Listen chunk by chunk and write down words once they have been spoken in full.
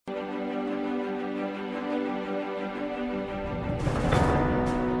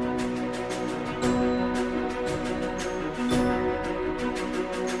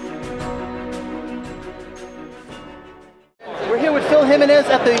Jimenez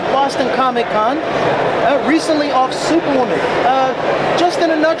at the Boston Comic Con, recently off Superwoman. Just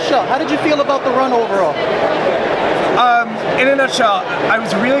in a nutshell, how did you feel about the run overall? In a nutshell, I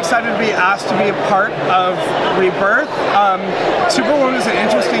was really excited to be asked to be a part of Rebirth. Superwoman was an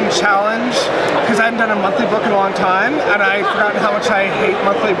interesting challenge because I hadn't done a monthly book in a long time, and I'd forgotten how much I hate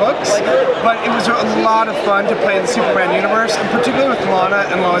monthly books. But it was a lot of fun to play in the Superman universe, and particularly with Lana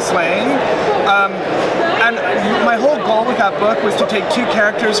and Lois Lane. And my whole goal with that book was to take two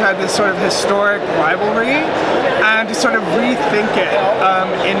characters who had this sort of historic rivalry and to sort of rethink it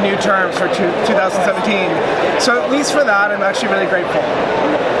in new terms for 2017. So at least for that, I'm actually really grateful.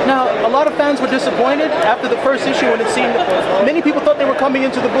 Now, a lot of fans were disappointed after the first issue when it seemed many people thought they were coming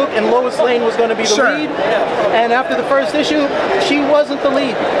into the book and Lois Lane was going to be the lead. And after the first issue, she wasn't the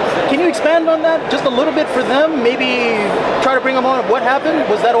lead. Can you expand on that just a little bit for them? Maybe try to bring them on what happened?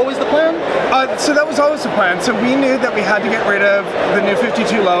 Was that always the plan? So that was always the plan. So we knew that we had to get rid of the new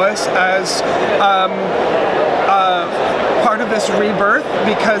 52 Lois as part of this rebirth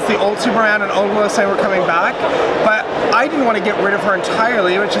because the old Superman and old Lois Lane were coming back. But I didn't want to get rid of her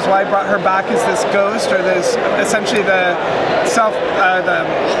entirely, which is why I brought her back as this ghost, or this essentially the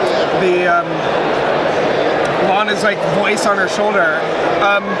Lana's like voice on her shoulder.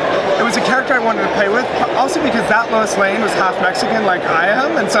 It was a character I wanted to play with, also because that Lois Lane was half Mexican like I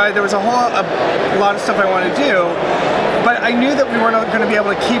am, and so there was a lot of stuff I wanted to do. But I knew that we weren't going to be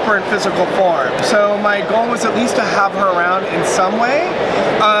able to keep her in physical form. So my goal was at least to have her around in some way.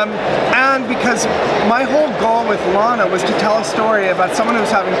 And because my whole goal with Lana was to tell a story about someone who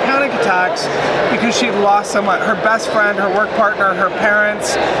was having panic attacks because she had lost someone, her best friend, her work partner, her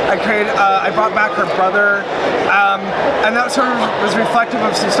parents. I brought back her brother. And that sort of was reflective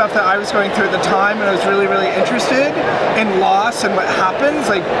of some stuff that I was going through at the time, and I was really, really interested in loss and what happens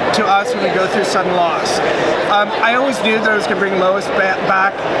like to us when we go through sudden loss. I always knew that I was going to bring Lois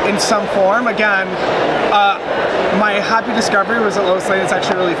back in some form. Again, my happy discovery was that Lois Lane is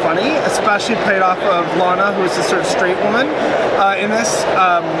actually really funny, especially played off of Lana, who is this sort of straight woman in this,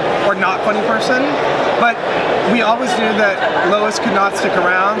 or not funny person. But we always knew that Lois could not stick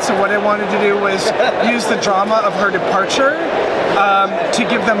around, so what I wanted to do was use the drama of her departure to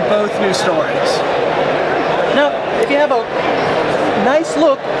give them both new stories. Now, if you have a nice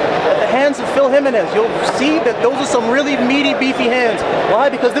look at the hands of Phil Jimenez, you'll see that those are some really meaty, beefy hands. Why?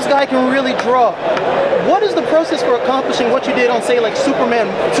 Because this guy can really draw. What is the process for accomplishing what you did on, say, like Superwoman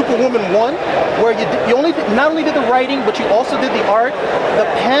 1, where you not only did the writing, but you also did the art? The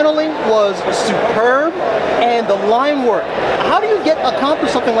paneling was superb, and the line work. How do you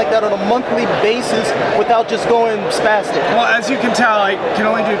accomplish something like that on a monthly basis without just going spastic? Well, as you can tell, I can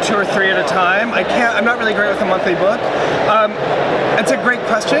only do 2 or 3 at a time. I'm not really great with a monthly book. It's a great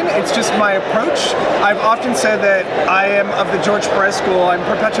question. It's just my approach. I've often said that I am of the George Perez school. I'm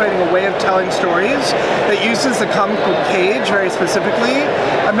perpetuating a way of telling stories that uses the comic book page very specifically.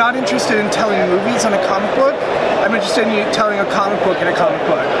 I'm not interested in telling movies on a comic book. I'm interested in telling a comic book in a comic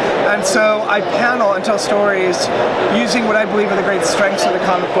book. And so I panel and tell stories using what I believe are the great strengths of the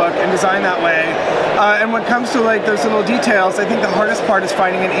comic book and design that way. And when it comes to like those little details, I think the hardest part is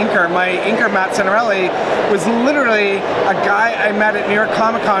finding an inker. My inker, Matt Cianarelli, was literally a guy I met at New York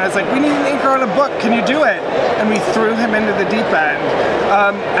Comic Con. It's like, we need an inker on a book, can you do it? And we threw him into the deep end.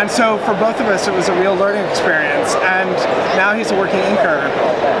 And so for both of us, it was a real learning experience. And now he's a working inker.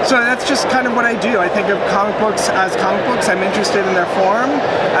 So that's just kind of what I do. I think of comic books as comic books. I'm interested in their form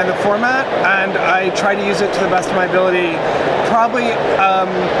and the format, and I try to use it to the best of my ability. Probably,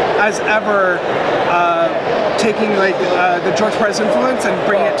 as ever, taking like the George Perez influence and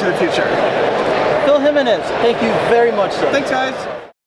bringing it to the future. Phil Jimenez, thank you very much, sir. Thanks, guys.